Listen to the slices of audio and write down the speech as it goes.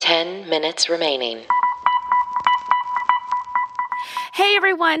10 minutes remaining. Hey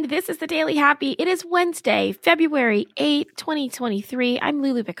everyone, this is the Daily Happy. It is Wednesday, February 8th, 2023. I'm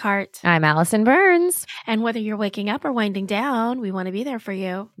Lulu Picard. I'm Allison Burns. And whether you're waking up or winding down, we want to be there for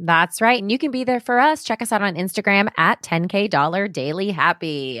you. That's right. And you can be there for us. Check us out on Instagram at 10K Dollar Daily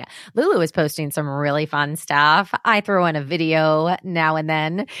Happy. Lulu is posting some really fun stuff. I throw in a video now and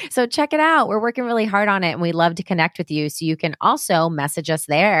then. So check it out. We're working really hard on it and we love to connect with you. So you can also message us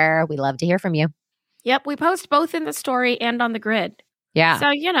there. We love to hear from you. Yep, we post both in the story and on the grid. Yeah.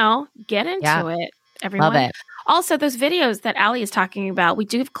 So, get into it, everyone. Love it. Also, those videos that Allie is talking about, we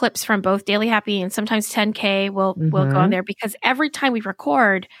do have clips from both Daily Happy and sometimes 10K will go on there because every time we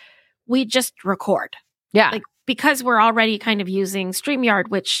record, we just record. Yeah. Because we're already kind of using StreamYard,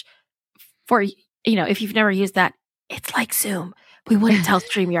 which for, if you've never used that, it's like Zoom. We wouldn't tell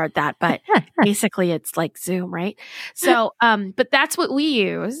StreamYard that, but basically it's like Zoom, right? So, but that's what we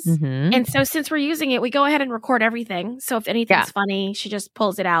use. Mm-hmm. And so since we're using it, we go ahead and record everything. So if anything's funny, she just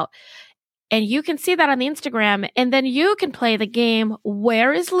pulls it out. And you can see that on the Instagram. And then you can play the game,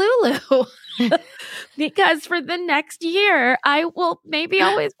 Where is Lulu? Because for the next year, I will maybe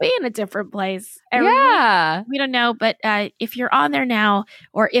always be in a different place. We don't know. But if you're on there now,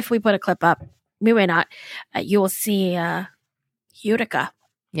 or if we put a clip up, we may not, you will see Utica.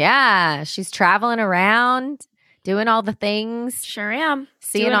 Yeah. She's traveling around, doing all the things. Sure am.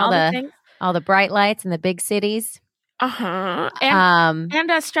 Seeing all the bright lights in the big cities. Uh-huh.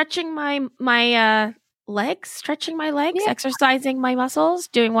 And stretching my legs, exercising my muscles,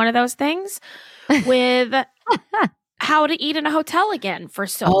 doing one of those things with how to eat in a hotel again for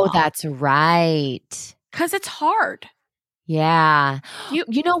so long. Oh, that's right. Because it's hard. Yeah.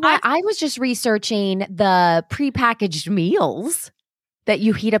 You know what? I was just researching the prepackaged meals that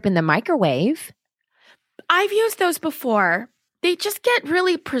you heat up in the microwave. I've used those before. They just get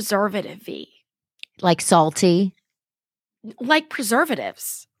really preservative-y. Like salty? Like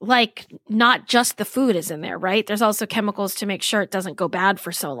preservatives. Like not just the food is in there, right? There's also chemicals to make sure it doesn't go bad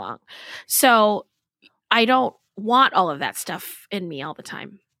for so long. So I don't want all of that stuff in me all the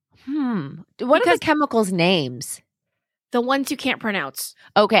time. What are the chemicals' names? The ones you can't pronounce.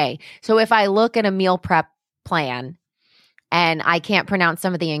 Okay. So if I look at a meal prep plan and I can't pronounce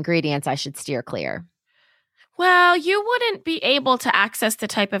some of the ingredients, I should steer clear. Well, you wouldn't be able to access the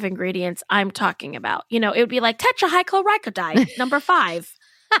type of ingredients I'm talking about. It would be like tetrahydrochloride, number 5.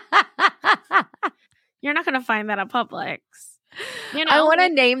 You're not going to find that at Publix. I want to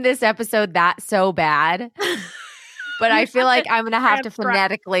name this episode that so bad, but I feel like I'm going to have to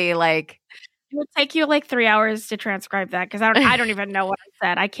phonetically It would take you 3 hours to transcribe that because I don't even know what I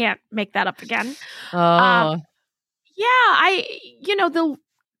said. I can't make that up again. Oh,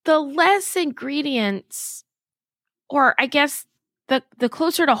 the less ingredients, or I guess the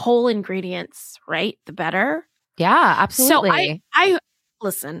closer to whole ingredients, right? The better. Yeah, absolutely. So I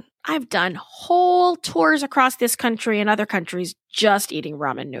listen. I've done whole tours across this country and other countries just eating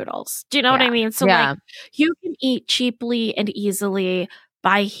ramen noodles. Do you know what I mean? So you can eat cheaply and easily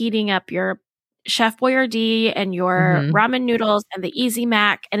by heating up your Chef Boyardee and your ramen noodles and the Easy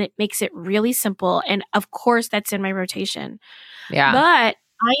Mac, and it makes it really simple. And of course, that's in my rotation. Yeah. But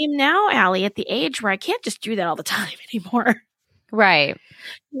I am now, Allie, at the age where I can't just do that all the time anymore. Right.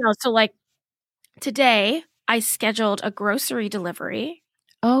 So today I scheduled a grocery delivery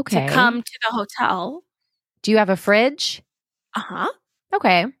to come to the hotel. Do you have a fridge? Uh-huh.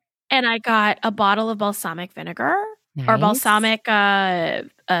 Okay. And I got a bottle of balsamic vinegar. Nice. Or balsamic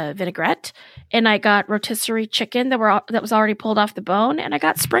vinaigrette, and I got rotisserie chicken that was already pulled off the bone, and I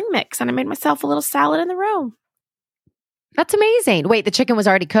got spring mix, and I made myself a little salad in the room. That's amazing. Wait, the chicken was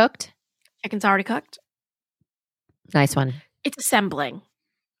already cooked? Chicken's already cooked. Nice one. It's assembling.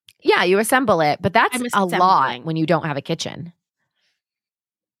 Yeah, you assemble it, but that's a lot when you don't have a kitchen.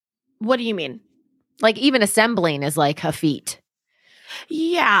 What do you mean? Even assembling is a feat.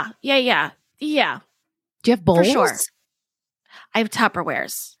 Yeah. Do you have bowls? For sure. I have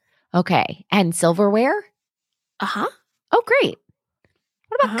Tupperwares. Okay. And silverware? Uh-huh. Oh, great.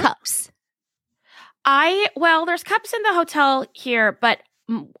 What about cups? There's cups in the hotel here, but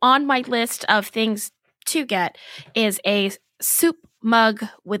on my list of things to get is a soup mug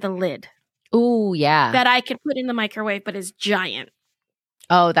with a lid. Ooh, yeah. That I can put in the microwave, but is giant.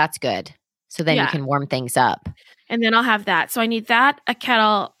 Oh, that's good. So then you can warm things up. And then I'll have that. So I need that, a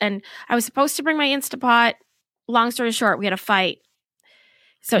kettle, and I was supposed to bring my Instapot. Long story short, we had a fight.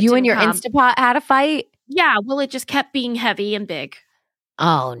 So you and your Instapot had a fight? Yeah. Well, it just kept being heavy and big.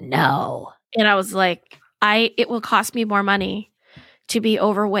 Oh, no. And I was like, it will cost me more money to be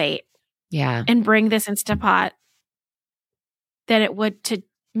overweight. Yeah. And bring this Instapot than it would to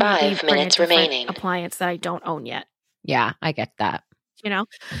maybe 5 bring a minutes different remaining. appliance that I don't own yet. Yeah, I get that.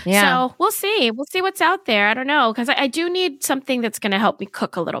 So we'll see what's out there. I don't know, because I do need something that's going to help me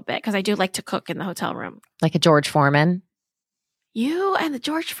cook a little bit, because I do like to cook in the hotel room. Like a George Foreman. You and the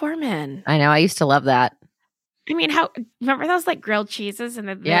George Foreman. I know, I used to love that. I mean, remember those like grilled cheeses and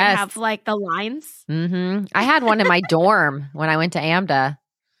then they have like the lines? Mm-hmm. I had one in my dorm when I went to AMDA.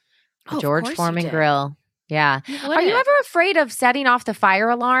 George Foreman grill. Yeah. Are you ever afraid of setting off the fire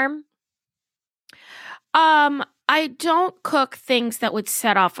alarm? I don't cook things that would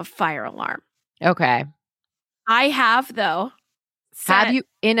set off a fire alarm. Okay. I have, though. Have you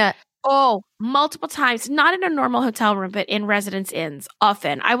multiple times, not in a normal hotel room, but in residence inns.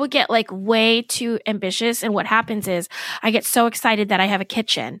 Often I will get like way too ambitious. And what happens is I get so excited that I have a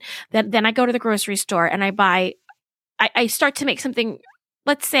kitchen that then I go to the grocery store and I start to make something,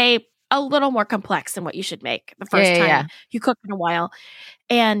 let's say, a little more complex than what you should make the first time you cook in a while.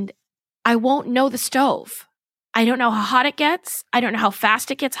 And I won't know the stove. I don't know how hot it gets. I don't know how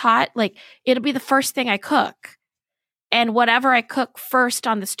fast it gets hot. Like, it'll be the first thing I cook. And whatever I cook first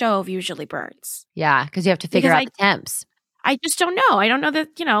on the stove usually burns. Yeah, because you have to figure out the temps. I just don't know. I don't know that,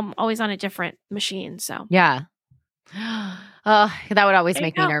 I'm always on a different machine. So yeah. Oh, that would always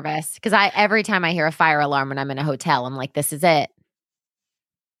make me nervous. Because every time I hear a fire alarm when I'm in a hotel, I'm like, this is it.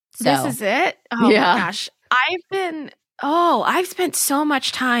 So, this is it? Oh my gosh. I've spent so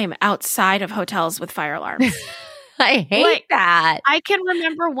much time outside of hotels with fire alarms. I hate that. I can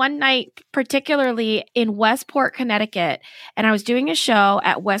remember one night, particularly in Westport, Connecticut, and I was doing a show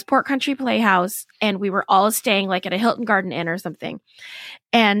at Westport Country Playhouse, and we were all staying like at a Hilton Garden Inn or something.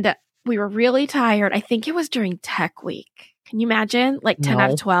 And we were really tired. I think it was during Tech Week. Can you imagine? Like 10 out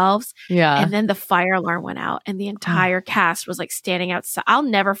of 12s. Yeah. And then the fire alarm went out and the entire cast was like standing outside. I'll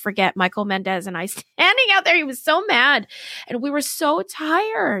never forget Michael Mendez and I standing out there. He was so mad. And we were so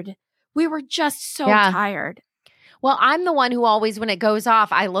tired. We were just so tired. Well, I'm the one who always, when it goes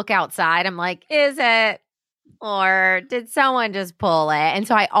off, I look outside. I'm like, is it? Or did someone just pull it? And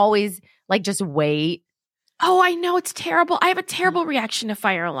so I always like just wait. Oh, I know. It's terrible. I have a terrible reaction to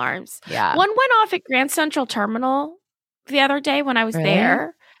fire alarms. Yeah. One went off at Grand Central Terminal the other day when I was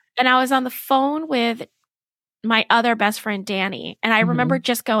there, and I was on the phone with my other best friend, Danny. And I remember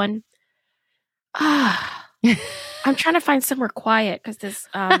just going, I'm trying to find somewhere quiet because this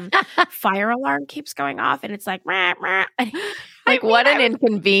fire alarm keeps going off and it's like, rah, rah. Like, what an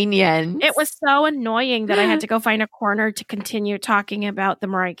inconvenience. It was so annoying that I had to go find a corner to continue talking about the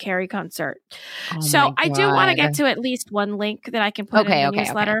Mariah Carey concert. So I do want to get to at least one link that I can put in the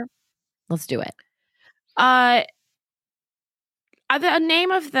newsletter. Okay. Let's do it. The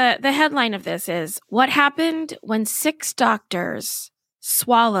name of the headline of this is What Happened When 6 Doctors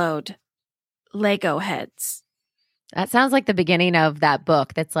Swallowed Lego Heads. That sounds like the beginning of that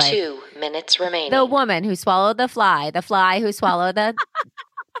book that's like 2 minutes remaining. The woman who swallowed the fly who swallowed the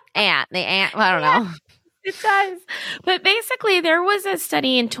ant, I don't know. It does. But basically, there was a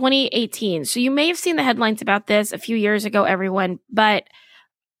study in 2018. So you may have seen the headlines about this a few years ago, everyone, but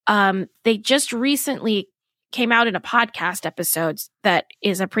they just recently came out in a podcast episode that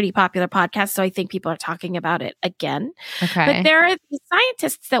is a pretty popular podcast. So I think people are talking about it again. Okay. But there are these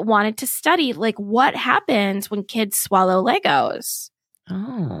scientists that wanted to study like what happens when kids swallow Legos.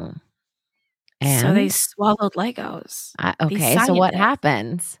 Oh. So they swallowed Legos. Okay. So what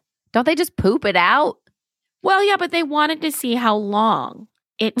happens? Don't they just poop it out? Well, yeah, but they wanted to see how long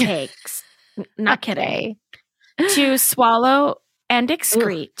it takes. Not kidding. To swallow and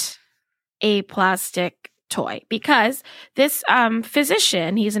excrete a plastic toy, because this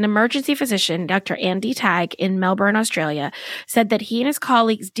physician, he's an emergency physician, Dr. Andy Tagg in Melbourne, Australia, said that he and his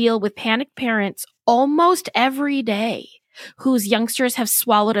colleagues deal with panicked parents almost every day whose youngsters have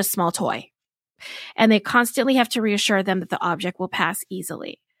swallowed a small toy. And they constantly have to reassure them that the object will pass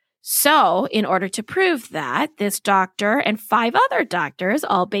easily. So, in order to prove that, this doctor and 5 other doctors,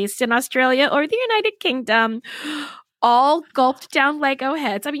 all based in Australia or the United Kingdom, all gulped down Lego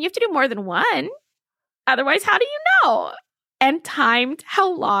heads. I mean, you have to do more than one. Otherwise, how do you know? And timed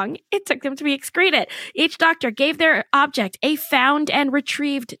how long it took them to be excreted. Each doctor gave their object a found and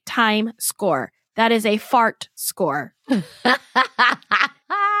retrieved time score. That is a fart score. 30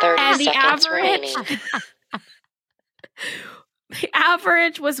 and seconds remaining. The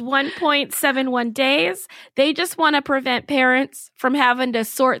average was 1.71 days. They just want to prevent parents from having to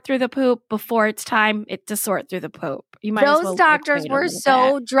sort through the poop before it's time to sort through the poop. You might Those doctors were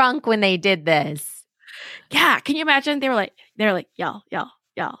so drunk when they did this. Yeah, can you imagine? They were like, y'all.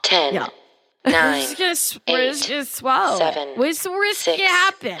 10, y'all. 9, we're just swallow 7, What's the worst 6, can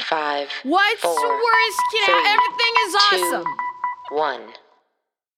happen? 5, What's 4, the worst can happen? 3, Everything is 2, awesome. 1.